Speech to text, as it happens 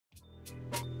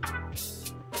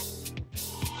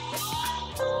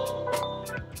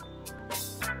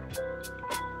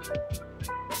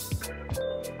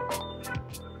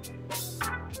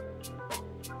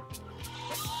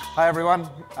Hi, everyone.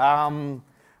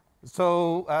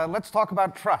 Let's talk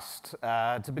about trust.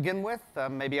 To begin with,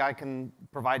 maybe I can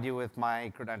provide you with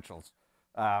my credentials.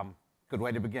 Good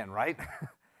way to begin, right?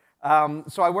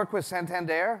 So I work with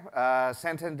Santander. I'm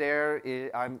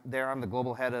the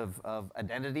global head of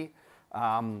identity.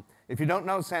 If you don't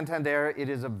know Santander, it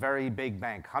is a very big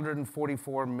bank,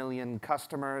 144 million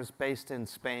customers, based in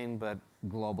Spain, but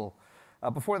global.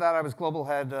 Before that, I was global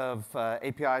head of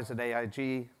APIs at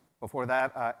AIG. Before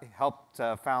that, I helped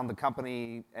found the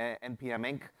company NPM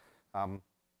Inc.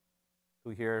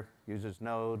 Who here uses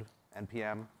Node,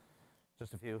 NPM?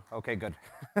 Just a few? OK, good.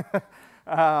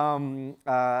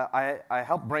 I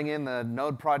helped bring in the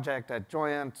Node project at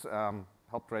Joyent,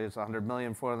 helped raise $100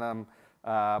 million for them.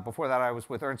 Before that, I was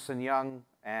with Ernst Young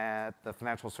at the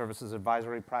Financial Services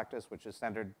Advisory Practice, which is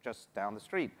centered just down the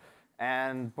street.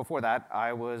 And before that,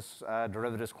 I was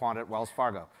derivatives quant at Wells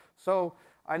Fargo. So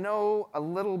I know a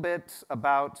little bit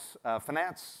about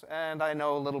finance, and I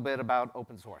know a little bit about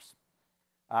open source.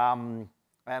 And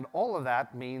all of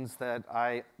that means that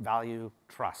I value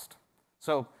trust.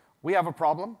 So we have a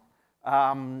problem.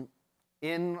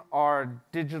 In our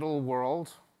digital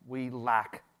world, we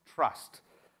lack trust.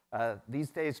 These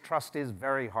days, trust is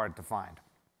very hard to find.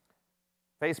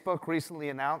 Facebook recently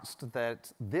announced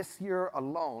that this year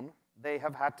alone, they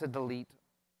have had to delete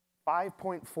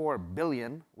 5.4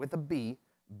 billion, with a B,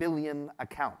 billion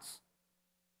accounts.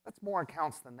 That's more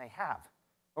accounts than they have.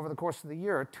 Over the course of the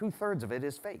year, 2/3 of it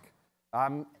is fake.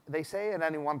 They say at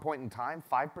any one point in time,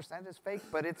 5% is fake,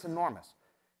 but it's enormous.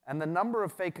 And the number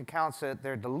of fake accounts that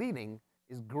they're deleting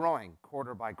is growing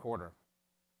quarter by quarter,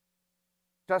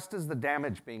 just as the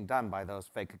damage being done by those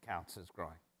fake accounts is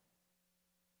growing.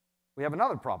 We have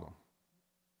another problem: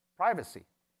 privacy.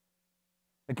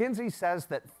 McKinsey says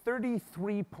that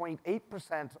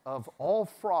 33.8% of all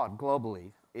fraud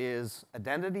globally is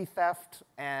identity theft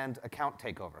and account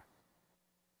takeover.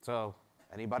 So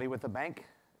anybody with a bank,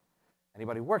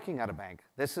 anybody working at a bank,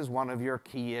 this is one of your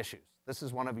key issues. This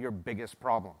is one of your biggest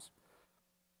problems.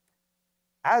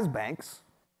 As banks,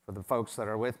 for the folks that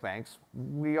are with banks,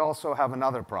 we also have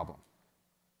another problem.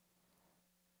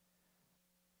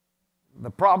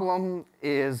 The problem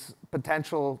is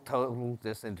potential total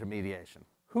disintermediation.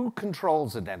 Who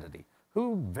controls identity?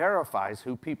 Who verifies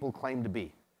who people claim to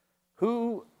be?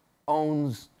 Who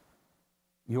owns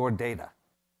your data?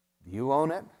 Do you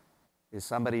own it? Is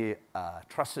somebody a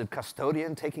trusted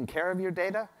custodian taking care of your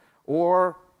data?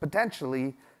 Or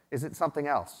potentially, is it something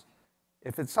else?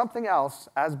 If it's something else,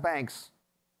 as banks,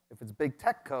 if it's big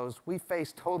tech cos, we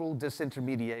face total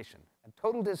disintermediation. And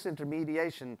total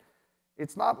disintermediation,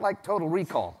 it's not like Total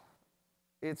Recall.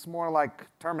 It's more like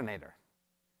Terminator.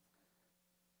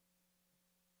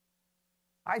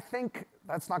 I think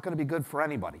that's not going to be good for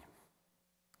anybody.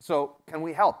 So can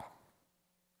we help?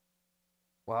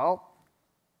 Well,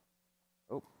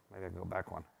 oh, maybe I can go back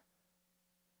one.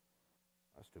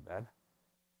 That's too bad.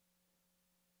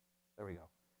 There we go.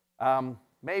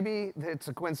 Maybe it's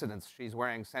a coincidence she's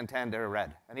wearing Santander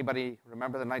red. Anybody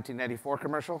remember the 1984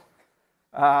 commercial?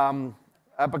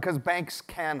 Because banks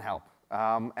can help,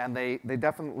 and they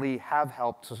definitely have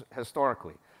helped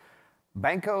historically.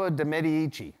 Banco de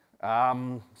Medici.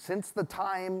 Since the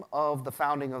time of the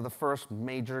founding of the first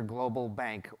major global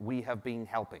bank, we have been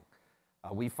helping.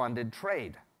 We funded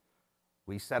trade.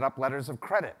 We set up letters of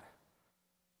credit.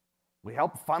 We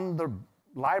helped fund the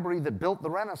library that built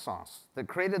the Renaissance, that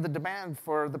created the demand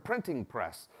for the printing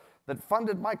press, that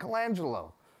funded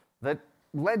Michelangelo, that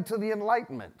led to the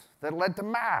Enlightenment, that led to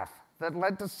math, that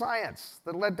led to science,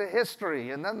 that led to history,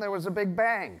 and then there was a big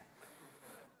bang.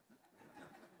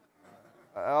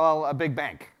 Well, a big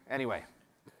bank, anyway.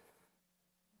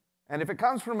 And if it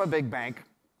comes from a big bank,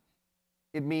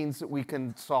 it means that we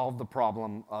can solve the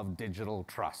problem of digital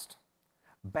trust.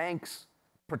 Banks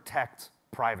protect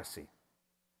privacy.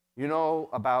 You know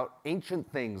about ancient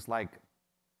things like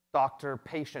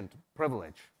doctor-patient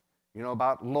privilege. You know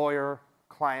about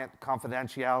lawyer-client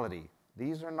confidentiality.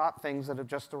 These are not things that have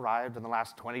just arrived in the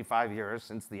last 25 years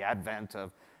since the advent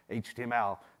of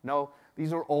HTML. No,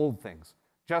 these are old things,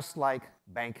 just like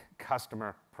bank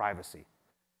customer privacy.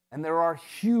 And there are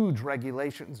huge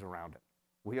regulations around it.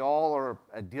 We all are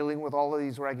dealing with all of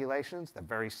these regulations. They're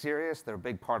very serious. They're a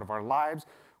big part of our lives.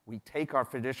 We take our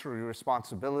fiduciary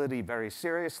responsibility very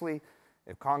seriously.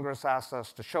 If Congress asks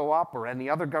us to show up, or any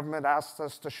other government asks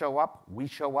us to show up, we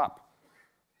show up.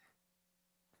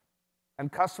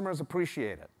 And customers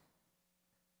appreciate it.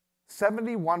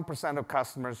 71% of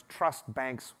customers trust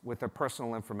banks with their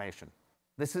personal information.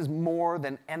 This is more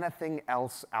than anything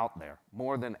else out there,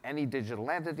 more than any digital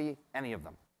entity, any of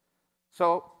them.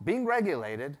 So being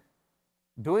regulated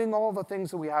Doing all the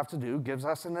things that we have to do gives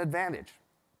us an advantage.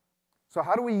 So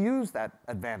how do we use that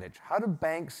advantage? How do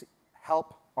banks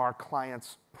help our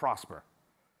clients prosper?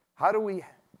 How do we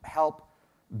help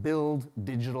build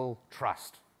digital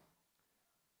trust?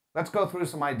 Let's go through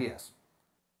some ideas.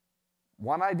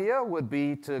 One idea would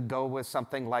be to go with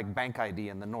something like Bank ID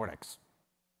in the Nordics.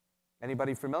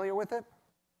 Anybody familiar with it?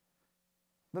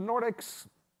 The Nordics,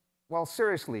 well,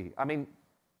 seriously, I mean,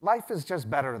 life is just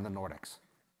better in the Nordics.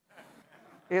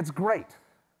 It's great,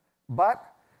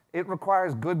 but it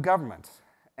requires good government.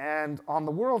 And on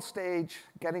the world stage,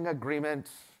 getting agreement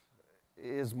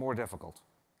is more difficult.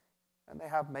 And they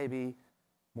have maybe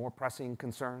more pressing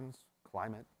concerns,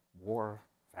 climate, war,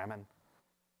 famine.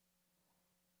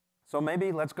 So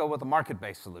maybe let's go with a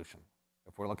market-based solution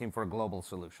if we're looking for a global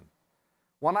solution.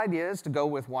 One idea is to go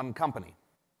with one company.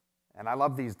 And I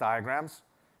love these diagrams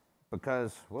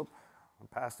because, whoop, I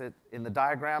passed it. In the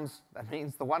diagrams, that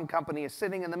means the one company is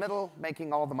sitting in the middle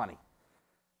making all the money,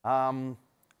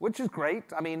 which is great.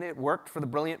 I mean, it worked for the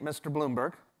brilliant Mr.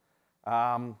 Bloomberg.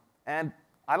 And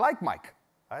I like Mike.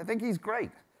 I think he's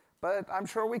great. But I'm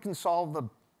sure we can solve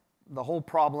the whole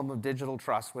problem of digital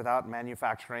trust without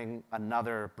manufacturing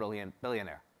another brilliant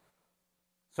billionaire.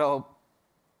 So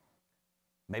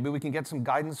maybe we can get some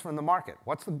guidance from the market.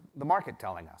 What's the market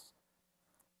telling us?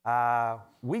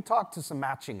 We talked to some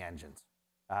matching engines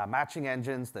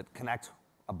that connect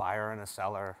a buyer and a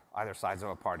seller, either sides of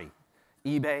a party.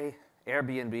 eBay,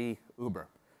 Airbnb, Uber.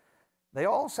 They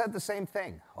all said the same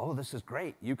thing. Oh, this is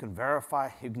great. You can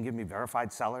give me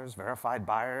verified sellers, verified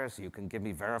buyers. You can give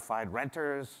me verified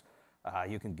renters.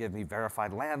 You can give me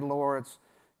verified landlords.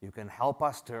 You can help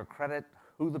us to accredit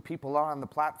who the people are on the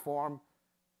platform.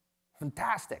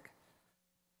 Fantastic.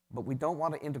 But we don't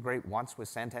want to integrate once with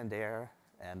Santander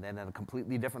and then in a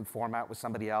completely different format with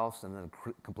somebody else and then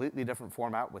a completely different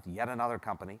format with yet another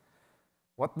company.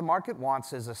 What the market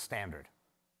wants is a standard.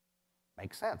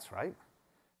 Makes sense, right?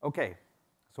 Okay,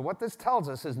 so what this tells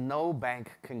us is no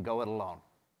bank can go it alone.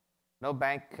 No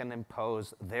bank can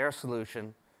impose their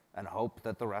solution and hope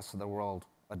that the rest of the world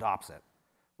adopts it.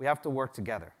 We have to work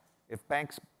together. If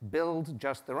banks build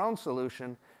just their own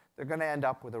solution, they're going to end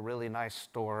up with a really nice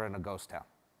store in a ghost town.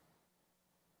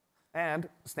 And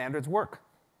standards work.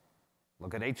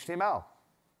 Look at HTML.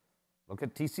 Look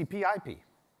at TCP/IP.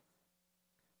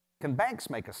 Can banks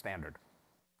make a standard?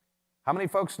 How many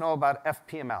folks know about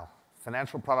FPML,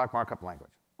 Financial Product Markup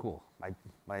Language? Cool,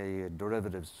 my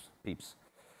derivatives peeps.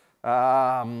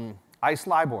 ICE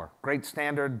LIBOR, great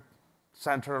standard,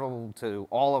 central to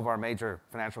all of our major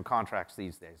financial contracts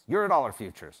these days. Eurodollar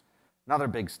futures, another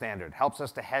big standard, helps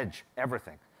us to hedge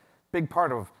everything. Big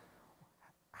part of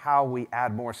how we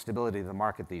add more stability to the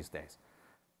market these days.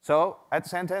 So at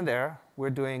Santander,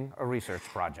 we're doing a research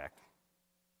project.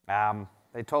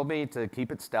 They told me to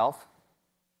keep it stealth,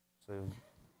 so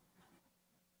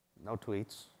no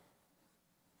tweets.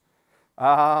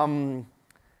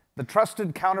 The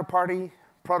Trusted Counterparty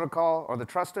Protocol, or the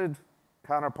Trusted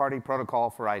Counterparty Protocol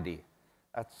for ID.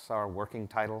 That's our working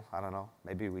title. I don't know.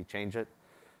 Maybe we change it.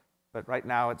 But right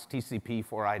now, it's TCP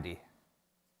for ID.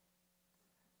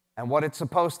 And what it's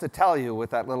supposed to tell you with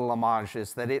that little homage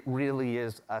is that it really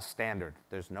is a standard.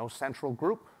 There's no central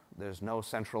group. There's no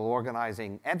central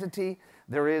organizing entity.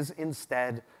 There is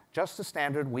instead just a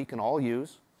standard we can all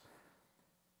use.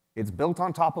 It's built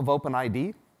on top of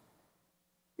OpenID.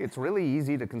 It's really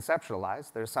easy to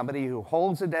conceptualize. There's somebody who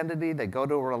holds identity. They go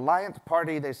to a reliant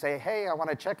party. They say, hey, I want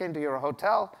to check into your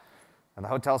hotel. And the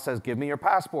hotel says, give me your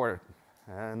passport.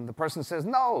 And the person says,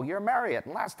 no, you're Marriott.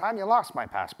 And last time you lost my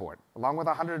passport, along with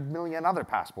 100 million other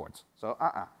passports. So,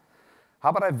 How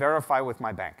about I verify with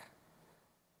my bank?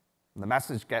 The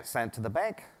message gets sent to the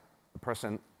bank. The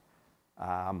person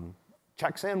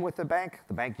checks in with the bank.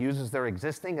 The bank uses their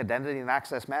existing identity and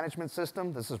access management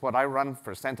system. This is what I run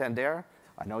for Santander.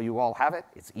 I know you all have it.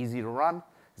 It's easy to run.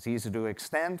 It's easy to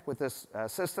extend with this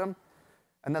system.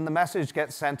 And then the message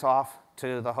gets sent off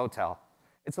to the hotel.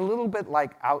 It's a little bit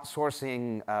like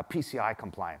outsourcing PCI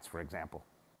compliance, for example.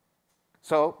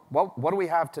 So what do we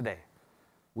have today?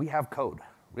 We have code,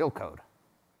 real code.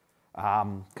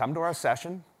 Come to our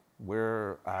session.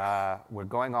 We're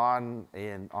going on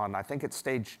I think it's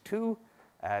stage 2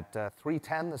 at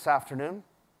 3:10 this afternoon.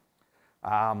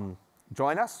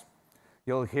 Join us.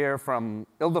 You'll hear from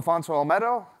Ildefonso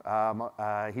Olmedo.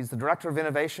 He's the Director of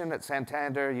Innovation at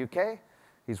Santander UK.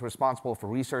 He's responsible for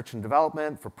research and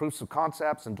development, for proofs of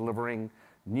concepts, and delivering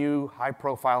new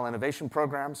high-profile innovation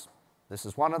programs. This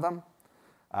is one of them.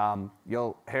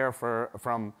 You'll hear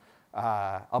from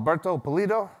Alberto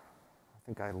Pulido. I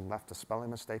think I left a spelling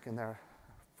mistake in there.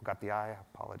 Forgot the I,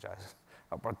 apologize.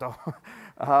 Alberto.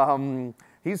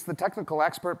 He's the technical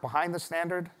expert behind the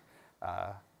standard.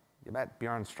 You met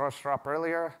Bjorn Strostrup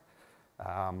earlier.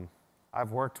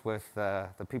 I've worked with the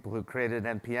people who created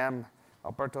NPM.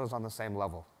 Alberto's on the same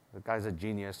level. The guy's a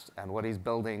genius, and what he's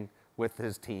building with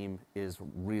his team is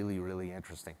really, really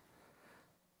interesting.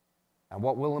 And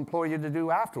what we'll implore you to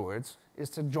do afterwards is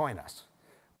to join us.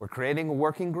 We're creating a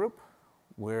working group.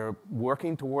 We're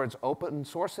working towards open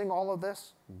sourcing all of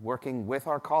this, working with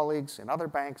our colleagues in other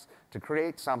banks to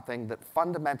create something that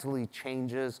fundamentally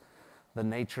changes the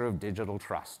nature of digital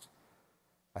trust.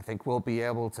 I think we'll be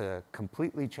able to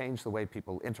completely change the way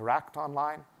people interact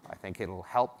online. I think it'll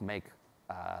help make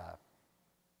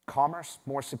commerce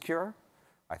more secure.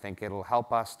 I think it'll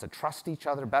help us to trust each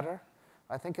other better.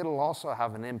 I think it'll also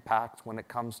have an impact when it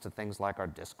comes to things like our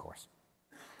discourse.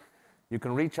 You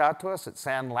can reach out to us at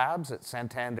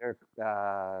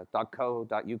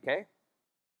sanlabs@santander.co.uk.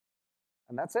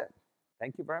 And that's it.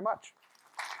 Thank you very much.